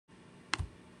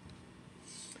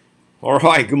All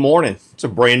right, good morning. It's a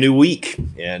brand new week,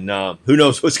 and who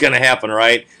knows what's going to happen,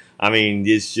 right? I mean,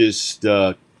 it's just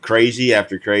crazy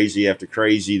after crazy after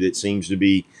crazy that seems to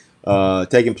be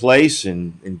taking place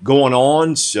and going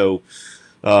on. So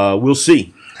we'll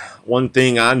see. One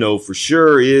thing I know for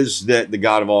sure is that the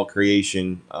God of all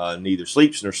creation neither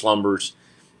sleeps nor slumbers,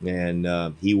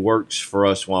 and He works for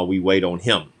us while we wait on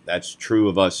Him. That's true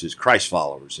of us as Christ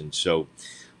followers, and so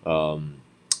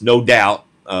no doubt.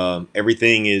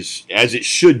 Everything is as it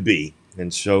should be.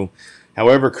 And so,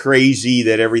 however crazy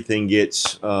that everything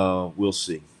gets, we'll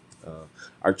see.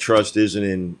 Our trust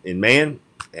isn't in man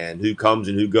and who comes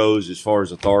and who goes as far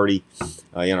as authority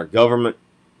in our government.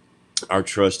 Our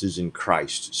trust is in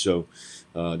Christ. So,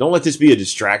 don't let this be a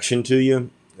distraction to you.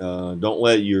 Don't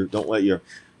let your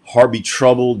heart be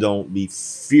troubled. Don't be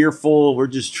fearful. We're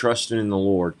just trusting in the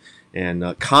Lord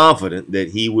and confident that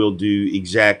He will do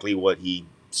exactly what He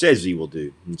says He will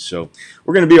do. And so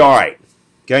we're going to be all right.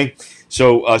 Okay.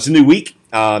 So it's a new week.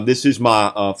 This is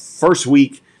my first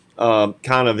week kind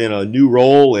of in a new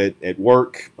role at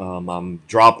work. I'm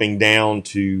dropping down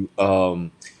to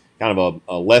kind of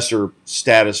a lesser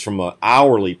status from an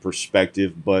hourly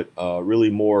perspective, but really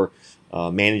more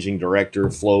managing director,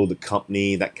 flow the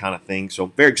company, that kind of thing. So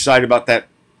very excited about that,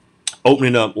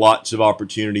 opening up lots of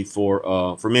opportunity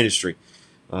for ministry.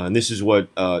 And this is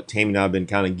what Tammy and I have been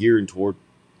kind of gearing toward.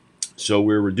 So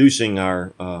we're reducing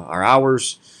our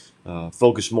hours,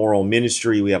 focus more on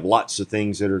ministry. We have lots of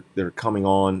things that are coming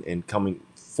on and coming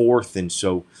forth, and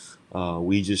so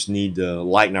we just need to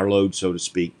lighten our load, so to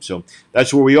speak. So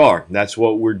that's where we are. That's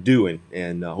what we're doing,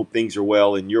 and I hope things are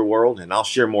well in your world. And I'll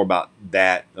share more about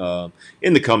that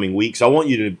in the coming weeks. I want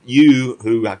you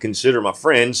who I consider my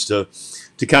friends to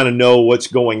kind of know what's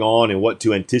going on and what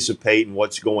to anticipate and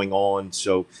what's going on.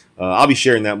 So I'll be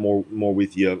sharing that more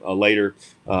with you later.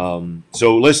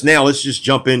 So let's just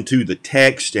jump into the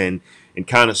text and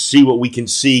kind of see what we can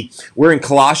see. We're in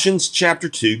Colossians chapter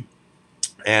 2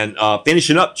 and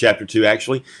finishing up chapter 2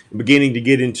 actually, and beginning to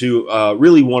get into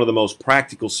really one of the most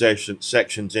practical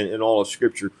sections in all of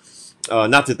Scripture.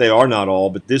 Not that they are not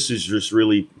all, but this is just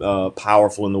really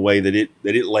powerful in the way that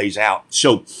it lays out.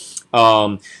 So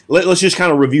let's just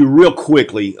kind of review real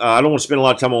quickly. I don't want to spend a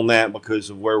lot of time on that because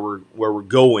of where we're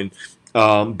going.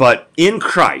 But in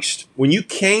Christ, when you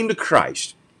came to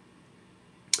Christ,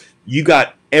 you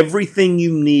got everything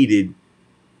you needed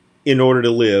in order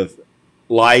to live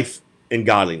life and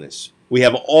godliness. We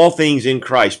have all things in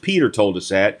Christ. Peter told us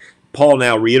that. Paul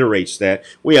now reiterates that.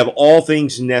 We have all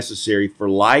things necessary for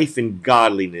life and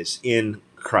godliness in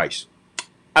Christ.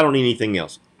 I don't need anything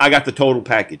else. I got the total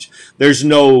package. There's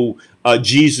no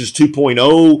Jesus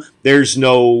 2.0. There's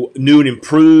no new and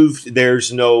improved.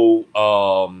 There's no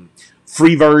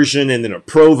free version and then a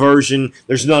pro version.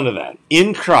 There's none of that.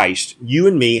 In Christ, you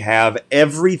and me have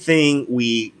everything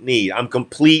we need. I'm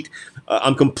complete.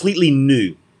 I'm completely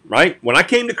new, right? When I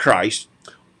came to Christ,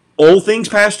 old things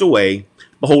passed away.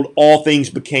 Behold, all things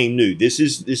became new. This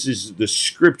is the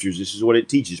Scriptures. This is what it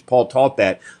teaches. Paul taught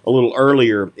that a little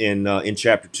earlier in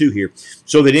chapter 2 here.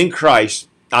 So that in Christ,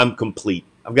 I'm complete.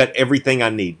 I've got everything I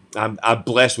need. I'm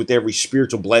blessed with every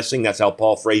spiritual blessing. That's how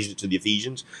Paul phrased it to the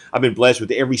Ephesians. I've been blessed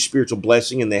with every spiritual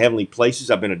blessing in the heavenly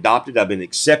places. I've been adopted. I've been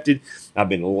accepted. I've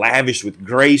been lavished with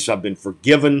grace. I've been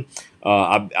forgiven.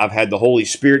 I've had the Holy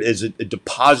Spirit as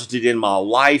deposited in my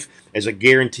life as a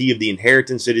guarantee of the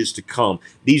inheritance that is to come.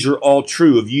 These are all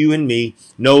true of you and me.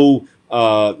 No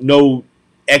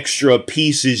extra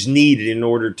pieces needed in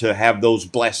order to have those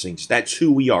blessings. That's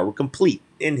who we are. We're complete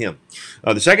in Him.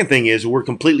 The second thing is we're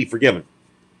completely forgiven,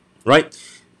 right?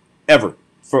 Ever.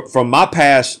 From my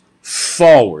past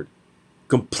forward,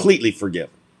 completely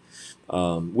forgiven.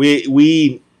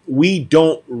 We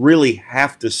don't really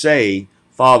have to say,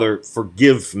 Father,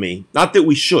 forgive me. Not that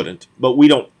we shouldn't, but we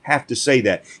don't have to say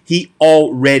that. He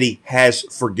already has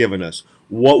forgiven us.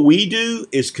 What we do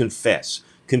is confess.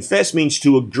 Confess means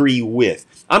to agree with.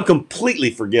 I'm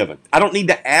completely forgiven. I don't need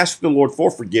to ask the Lord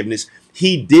for forgiveness.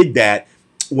 He did that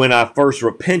when I first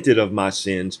repented of my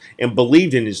sins and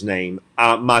believed in His name.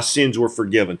 My sins were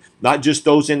forgiven. Not just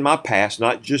those in my past,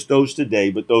 not just those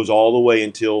today, but those all the way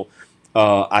until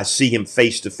I see Him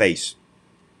face to face.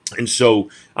 And so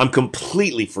I'm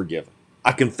completely forgiven.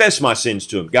 I confess my sins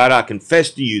to Him. God, I confess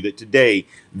to you that today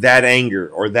that anger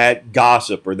or that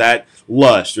gossip or that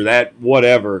lust or that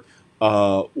whatever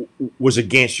was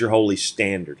against your holy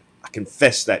standard. I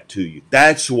confess that to you.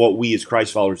 That's what we as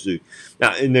Christ followers do.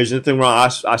 Now, and there's nothing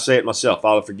wrong. I say it myself.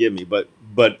 Father, forgive me.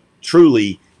 But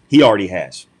truly, He already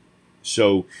has.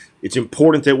 So it's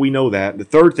important that we know that. The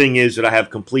third thing is that I have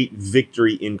complete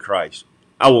victory in Christ.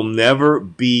 I will never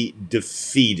be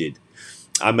defeated.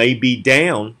 I may be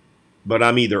down, but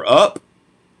I'm either up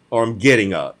or I'm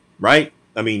getting up, right?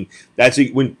 I mean, that's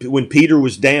it. When Peter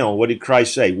was down, what did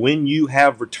Christ say? When you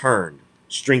have returned,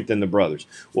 strengthen the brothers.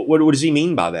 What does he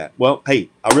mean by that? Well, hey,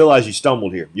 I realize you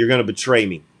stumbled here. You're going to betray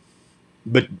me,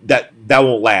 but that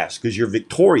won't last because you're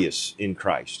victorious in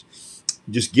Christ.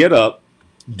 Just get up,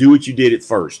 do what you did at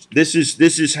first. This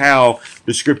is how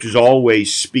the scriptures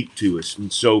always speak to us,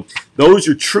 and so those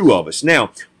are true of us.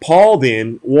 Now, Paul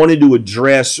then wanted to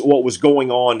address what was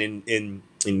going on in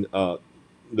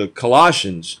the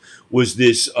Colossians was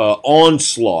this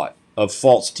onslaught of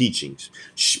false teachings,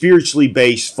 spiritually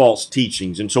based false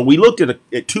teachings. And so we looked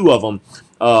at two of them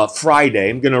Friday.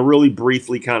 I'm going to really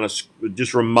briefly kind of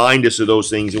just remind us of those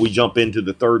things, and we jump into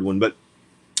the third one. But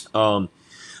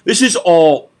this is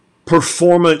all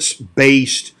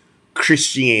performance-based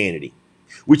Christianity,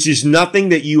 which is nothing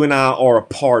that you and I are a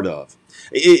part of.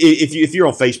 If you're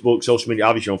on Facebook, social media,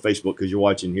 obviously you're on Facebook because you're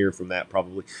watching here from that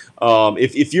probably.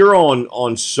 If you're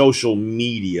on social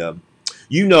media,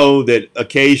 you know that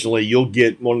occasionally you'll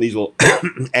get one of these little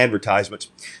advertisements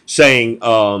saying,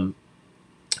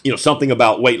 something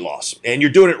about weight loss, and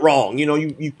you're doing it wrong.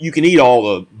 You can eat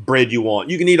all the bread you want,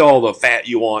 you can eat all the fat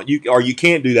you want, or you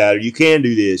can't do that, or you can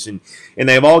do this, and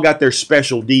they've all got their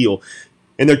special deal,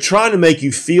 and they're trying to make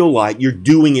you feel like you're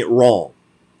doing it wrong.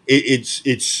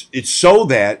 It's so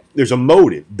that there's a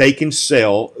motive. They can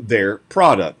sell their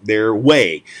product, their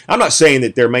way. I'm not saying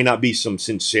that there may not be some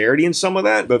sincerity in some of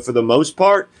that, but for the most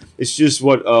part, it's just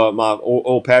what my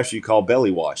old pastor you call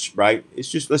belly wash, right? It's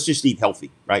just, let's just eat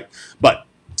healthy, right? But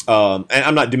and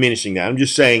I'm not diminishing that. I'm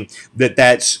just saying that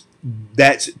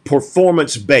that's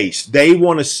performance based. They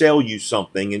want to sell you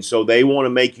something, and so they want to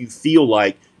make you feel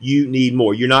like you need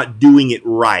more. You're not doing it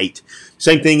right.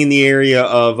 Same thing in the area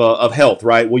of health,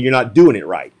 right? Well, you're not doing it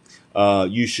right.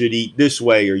 You should eat this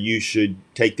way, or you should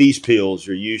take these pills,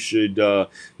 or you should do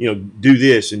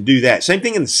this and do that. Same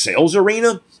thing in the sales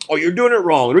arena. Oh, you're doing it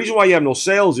wrong. The reason why you have no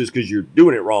sales is because you're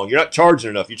doing it wrong. You're not charging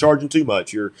enough. You're charging too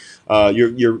much. Your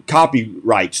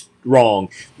copyright's wrong.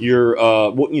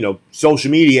 Your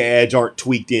social media ads aren't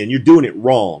tweaked in. You're doing it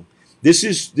wrong. This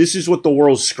is what the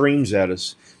world screams at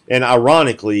us. And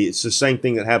ironically, it's the same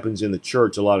thing that happens in the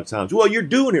church a lot of times. Well, you're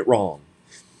doing it wrong.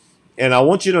 And I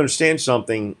want you to understand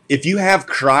something. If you have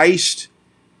Christ,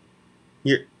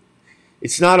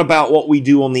 it's not about what we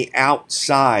do on the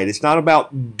outside. It's not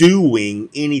about doing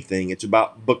anything. It's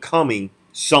about becoming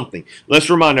something. Let's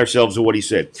remind ourselves of what he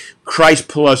said. Christ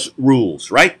plus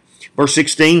rules, right? Verse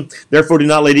 16, therefore do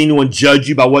not let anyone judge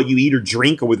you by what you eat or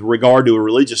drink, or with regard to a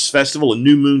religious festival, a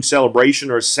new moon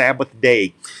celebration, or a Sabbath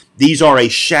day. These are a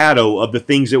shadow of the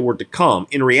things that were to come.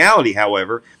 In reality,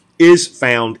 however, is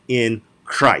found in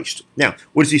Christ. Now,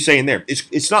 what is he saying there?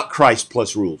 It's not Christ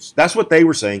plus rules. That's what they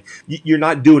were saying. You're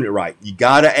not doing it right. You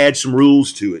got to add some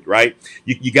rules to it, right?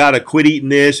 You got to quit eating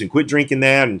this and quit drinking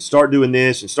that and start doing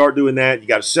this and start doing that. You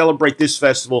got to celebrate this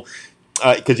festival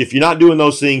because if you're not doing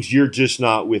those things, you're just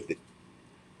not with it.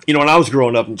 When I was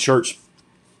growing up in church,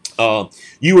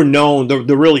 you were known,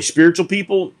 the really spiritual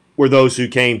people were those who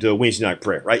came to Wednesday night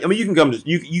prayer, right? I mean, you can come to,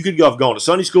 you could have gone to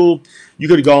Sunday school, you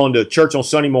could have gone to church on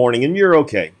Sunday morning, and you're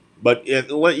okay. But if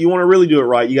you want to really do it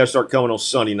right, you got to start coming on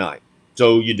Sunday night.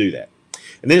 So you do that.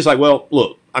 And then it's like, well,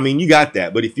 look, I mean, you got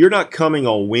that. But if you're not coming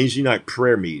on Wednesday night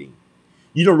prayer meeting,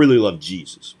 you don't really love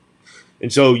Jesus.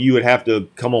 And so you would have to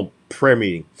come on prayer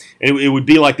meeting. And it would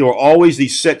be like there were always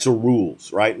these sets of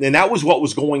rules, right? And that was what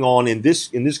was going on in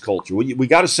this culture. We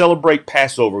got to celebrate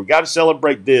Passover. We got to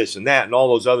celebrate this and that and all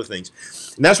those other things.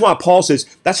 And that's why Paul says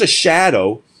that's a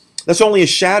shadow. That's only a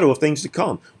shadow of things to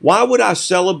come. Why would I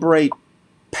celebrate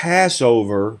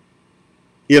Passover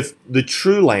if the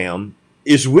true lamb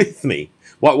is with me?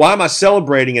 Why am I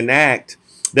celebrating an act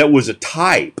that was a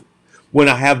type when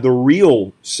I have the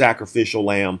real sacrificial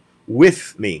lamb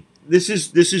with me? This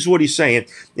is what he's saying,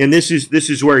 and this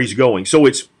is where he's going. So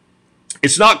it's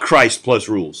not Christ plus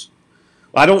rules.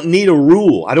 I don't need a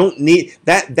rule. I don't need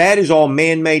that. That is all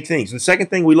man-made things. And the second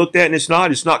thing we looked at, and it's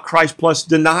not Christ plus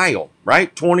denial,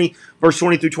 right? Verse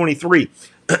 20 through 23.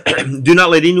 Do not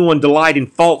let anyone delight in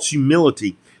false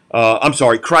humility.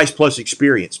 Christ plus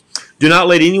experience. Do not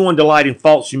let anyone delight in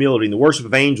false humility, and the worship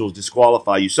of angels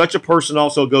disqualify you. Such a person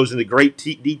also goes into great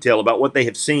detail about what they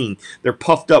have seen. They're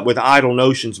puffed up with idle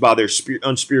notions by their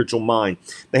unspiritual mind.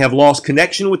 They have lost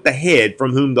connection with the head,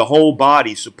 from whom the whole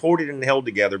body, supported and held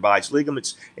together by its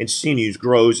ligaments and sinews,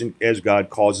 grows as God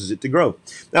causes it to grow.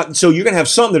 Now, so you're going to have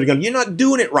some that are going, you're not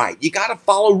doing it right. You got to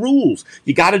follow rules.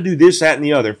 You got to do this, that, and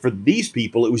the other. For these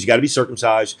people, it was you got to be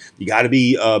circumcised. You got to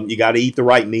be, you got to eat the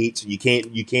right meats. You can't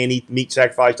eat meat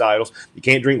sacrificed to idols. else. You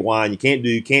can't drink wine. You can't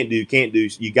do, can't do, can't do.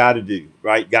 You got to do,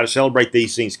 right? You got to celebrate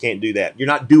these things. Can't do that. You're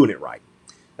not doing it right.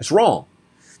 That's wrong.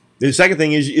 The second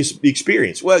thing is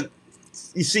experience. Well,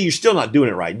 you see, you're still not doing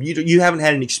it right. You haven't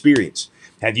had an experience.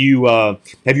 Have you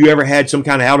ever had some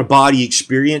kind of out of body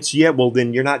experience yet? Well,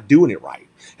 then you're not doing it right.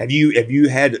 Have you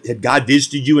had God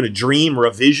visited you in a dream or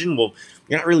a vision? Well,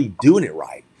 you're not really doing it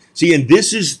right. See, and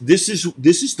this is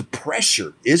the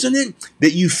pressure, isn't it?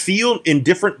 That you feel in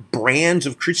different brands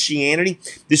of Christianity.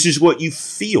 This is what you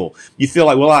feel. You feel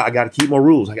like, well, I got to keep more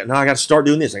rules. I got to start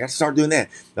doing this. I got to start doing that.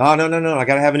 No. I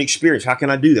got to have an experience. How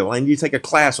can I do that? Well, I need to take a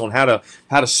class on how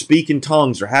to speak in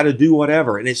tongues or how to do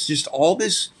whatever. And it's just all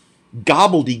this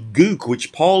gobbledygook,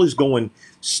 which Paul is going,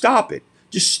 stop it.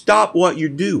 Just stop what you're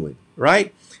doing,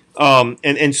 right? So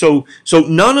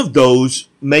none of those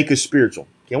make us spiritual.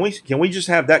 Can we just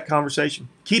have that conversation?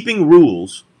 Keeping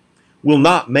rules will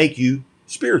not make you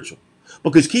spiritual,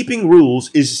 because keeping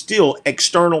rules is still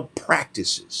external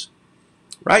practices,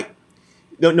 right?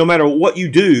 No matter what you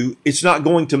do, it's not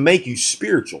going to make you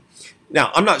spiritual.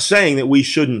 Now, I'm not saying that we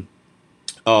shouldn't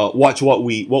watch what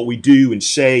we do and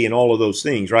say and all of those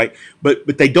things, right?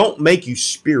 But they don't make you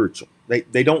spiritual.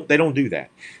 They don't do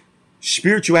that.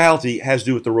 Spirituality has to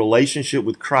do with the relationship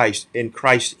with Christ and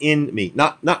Christ in me.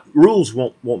 Not rules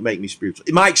won't make me spiritual.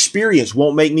 My experience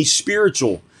won't make me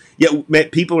spiritual.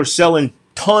 Yet people are selling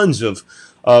tons of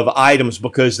items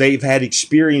because they've had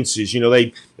experiences. You know,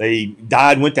 they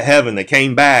died, went to heaven, they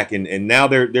came back, and now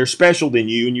they're special than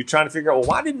you, and you're trying to figure out,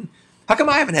 well, how come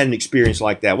I haven't had an experience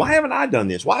like that? Why haven't I done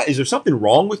this? Why is there something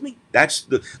wrong with me? That's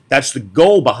the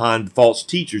goal behind false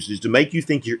teachers, is to make you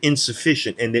think you're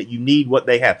insufficient and that you need what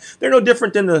they have. They're no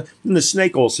different than the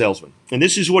snake oil salesman. And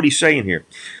this is what he's saying here.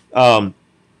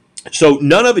 So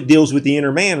none of it deals with the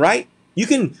inner man, right? You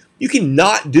can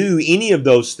not do any of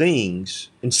those things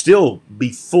and still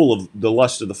be full of the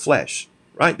lust of the flesh,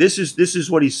 right? This is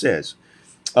what he says.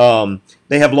 They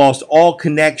have lost all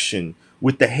connection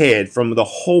with the head, from the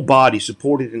whole body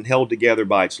supported and held together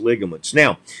by its ligaments.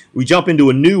 Now, we jump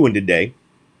into a new one today,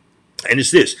 and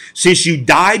it's this. Since you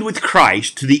died with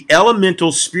Christ to the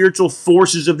elemental spiritual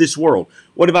forces of this world,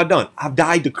 what have I done? I've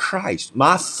died to Christ.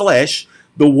 My flesh,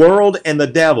 the world, and the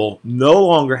devil no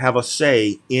longer have a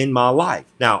say in my life.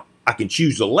 Now, I can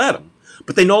choose to let them,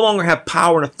 but they no longer have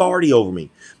power and authority over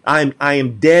me. I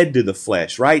am dead to the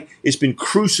flesh, right? It's been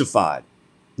crucified.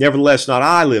 Nevertheless, not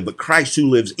I live, but Christ who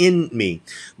lives in me.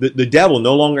 The devil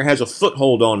no longer has a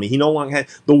foothold on me. He no longer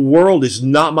has, the world is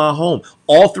not my home.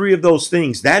 All three of those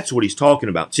things, that's what he's talking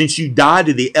about. Since you died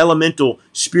to the elemental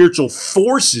spiritual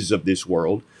forces of this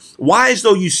world, why, as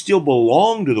though you still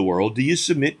belong to the world, do you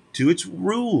submit to its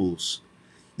rules?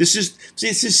 This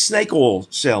is snake oil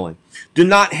selling. Do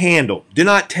not handle, do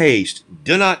not taste,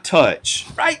 do not touch,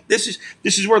 right? This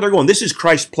is where they're going. This is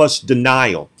Christ plus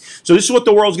denial. So this is what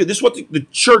the world's going. This is what the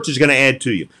church is going to add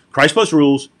to you. Christ plus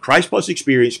rules, Christ plus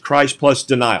experience, Christ plus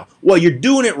denial. Well, you're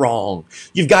doing it wrong.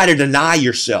 You've got to deny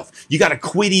yourself. You got to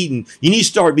quit eating. You need to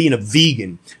start being a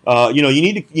vegan. You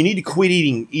need to quit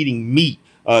eating meat.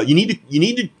 You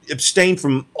need to abstain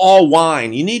from all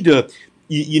wine. You need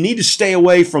to stay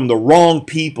away from the wrong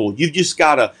people. You've just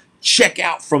got to check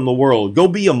out from the world. Go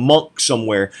be a monk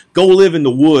somewhere. Go live in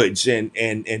the woods and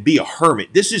be a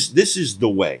hermit. This is the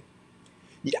way.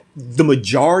 Yeah, the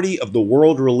majority of the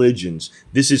world religions,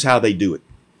 this is how they do it.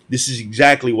 This is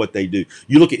exactly what they do.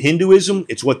 You look at Hinduism,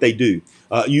 it's what they do.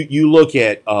 You look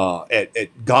at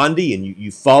Gandhi and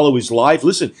you follow his life.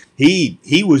 Listen,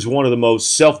 he was one of the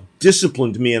most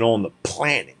self-disciplined men on the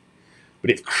planet. But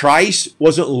if Christ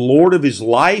wasn't Lord of his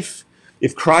life,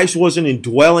 if Christ wasn't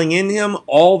indwelling in him,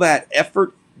 all that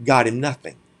effort got him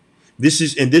nothing. This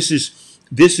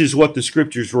is what the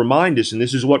scriptures remind us, and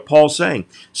this is what Paul's saying.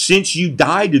 Since you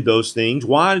died to those things,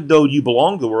 why, though you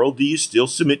belong to the world, do you still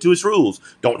submit to its rules?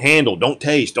 Don't handle, don't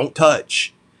taste, don't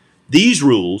touch. These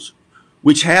rules,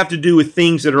 which have to do with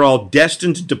things that are all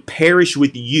destined to perish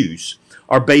with use,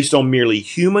 are based on merely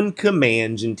human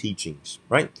commands and teachings,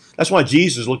 right? That's why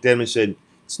Jesus looked at him and said,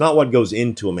 it's not what goes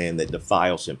into a man that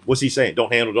defiles him. What's he saying?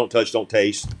 Don't handle, don't touch, don't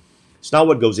taste. It's not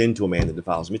what goes into a man that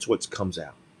defiles him. It's what comes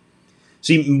out.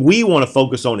 See, we want to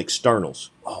focus on externals.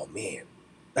 Oh, man,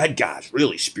 that guy's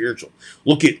really spiritual.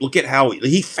 Look at how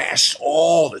he fasts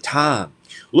all the time.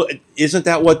 Look, isn't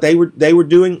that what they were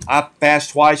doing? I fast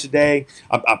twice a day.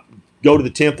 I go to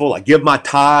the temple. I give my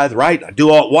tithe, right?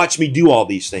 Watch me do all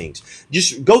these things.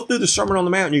 Just go through the Sermon on the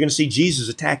Mount, and you're going to see Jesus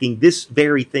attacking this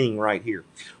very thing right here,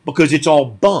 because it's all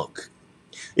bunk.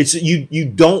 It's you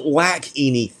don't lack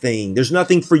anything. There's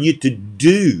nothing for you to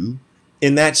do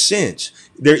in that sense.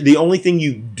 The only thing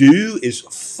you do is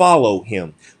follow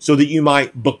him so that you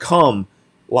might become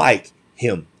like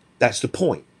him. That's the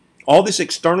point. All this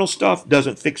external stuff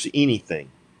doesn't fix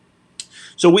anything.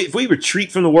 So if we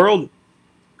retreat from the world,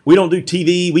 we don't do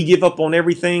TV, we give up on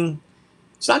everything,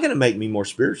 it's not going to make me more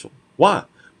spiritual. Why?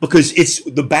 Because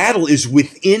the battle is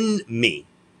within me,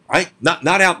 right? Not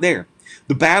out there.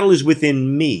 The battle is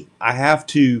within me. I have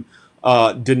to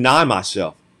deny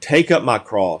myself, take up my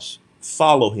cross,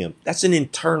 follow him. That's an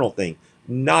internal thing,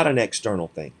 not an external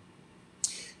thing.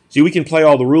 See, we can play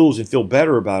all the rules and feel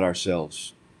better about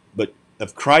ourselves, but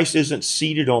if Christ isn't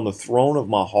seated on the throne of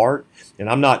my heart and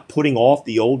I'm not putting off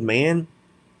the old man,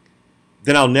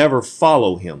 then I'll never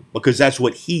follow him, because that's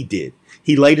what he did.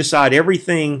 He laid aside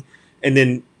everything and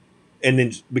then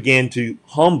began to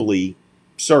humbly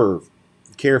serve,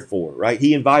 care for, right?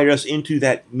 He invited us into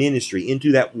that ministry,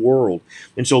 into that world.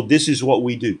 And so this is what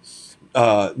we do.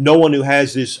 No one who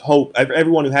has this hope,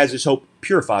 everyone who has this hope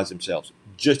purifies themselves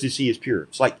just as he is pure.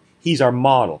 It's like he's our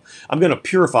model. I'm going to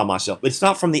purify myself, but it's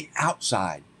not from the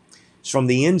outside. It's from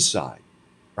the inside,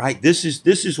 right? This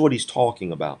is what he's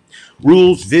talking about.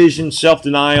 Rules, vision,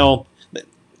 self-denial,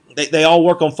 they all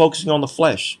work on focusing on the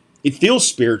flesh. It feels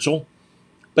spiritual,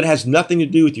 but it has nothing to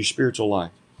do with your spiritual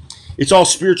life. It's all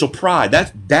spiritual pride.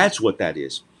 That's what that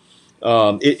is.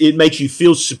 It makes you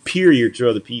feel superior to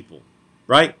other people,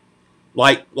 right?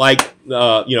 Like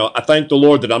I thank the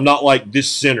Lord that I'm not like this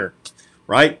sinner,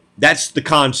 right? That's the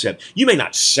concept. You may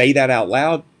not say that out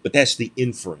loud, but that's the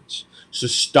inference. So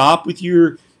stop with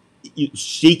your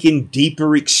seeking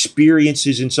deeper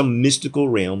experiences in some mystical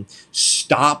realm.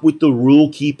 Stop with the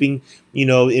rule keeping,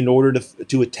 in order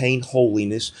to attain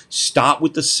holiness. Stop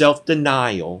with the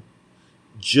self-denial.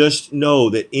 Just know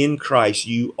that in Christ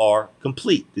you are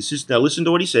complete. Now listen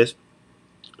to what he says.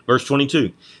 Verse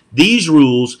 22. These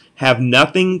rules have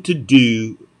nothing to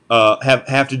do,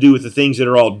 have to do with the things that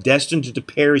are all destined to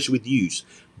perish with use,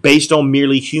 based on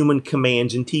merely human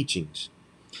commands and teachings.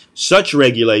 Such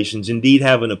regulations indeed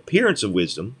have an appearance of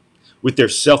wisdom, with their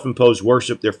self-imposed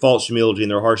worship, their false humility,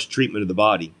 and their harsh treatment of the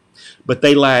body. But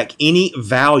they lack any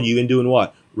value in doing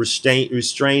what?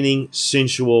 Restraining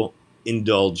sensual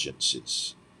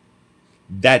indulgences.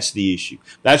 That's the issue.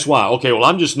 That's why, okay, well,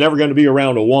 I'm just never going to be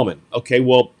around a woman. Okay,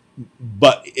 well,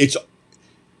 but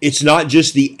it's not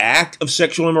just the act of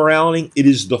sexual immorality. It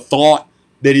is the thought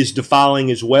that is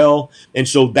defiling as well. And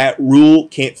so that rule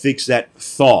can't fix that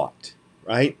thought,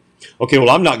 right? Okay, well,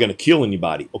 I'm not going to kill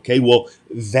anybody. Okay, well,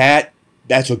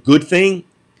 that's a good thing,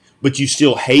 but you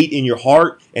still hate in your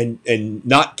heart, and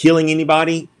not killing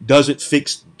anybody doesn't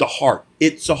fix the heart.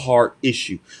 It's a heart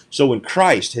issue. So when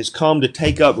Christ has come to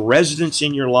take up residence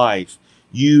in your life,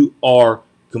 you are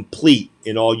complete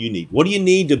in all you need. What do you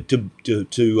need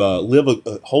to live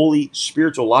a holy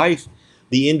spiritual life?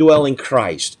 The indwelling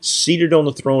Christ, seated on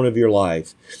the throne of your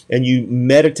life, and you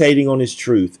meditating on his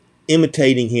truth,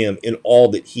 imitating him in all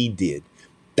that he did.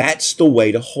 That's the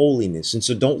way to holiness. And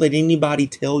so don't let anybody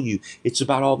tell you it's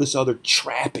about all this other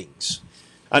trappings.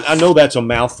 I know that's a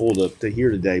mouthful to hear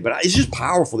today, but it's just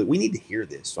powerful that we need to hear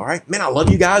this, all right? Man, I love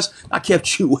you guys. I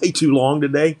kept you way too long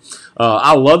today.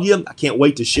 I love you. I can't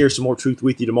wait to share some more truth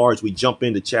with you tomorrow as we jump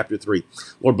into chapter 3.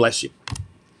 Lord bless you.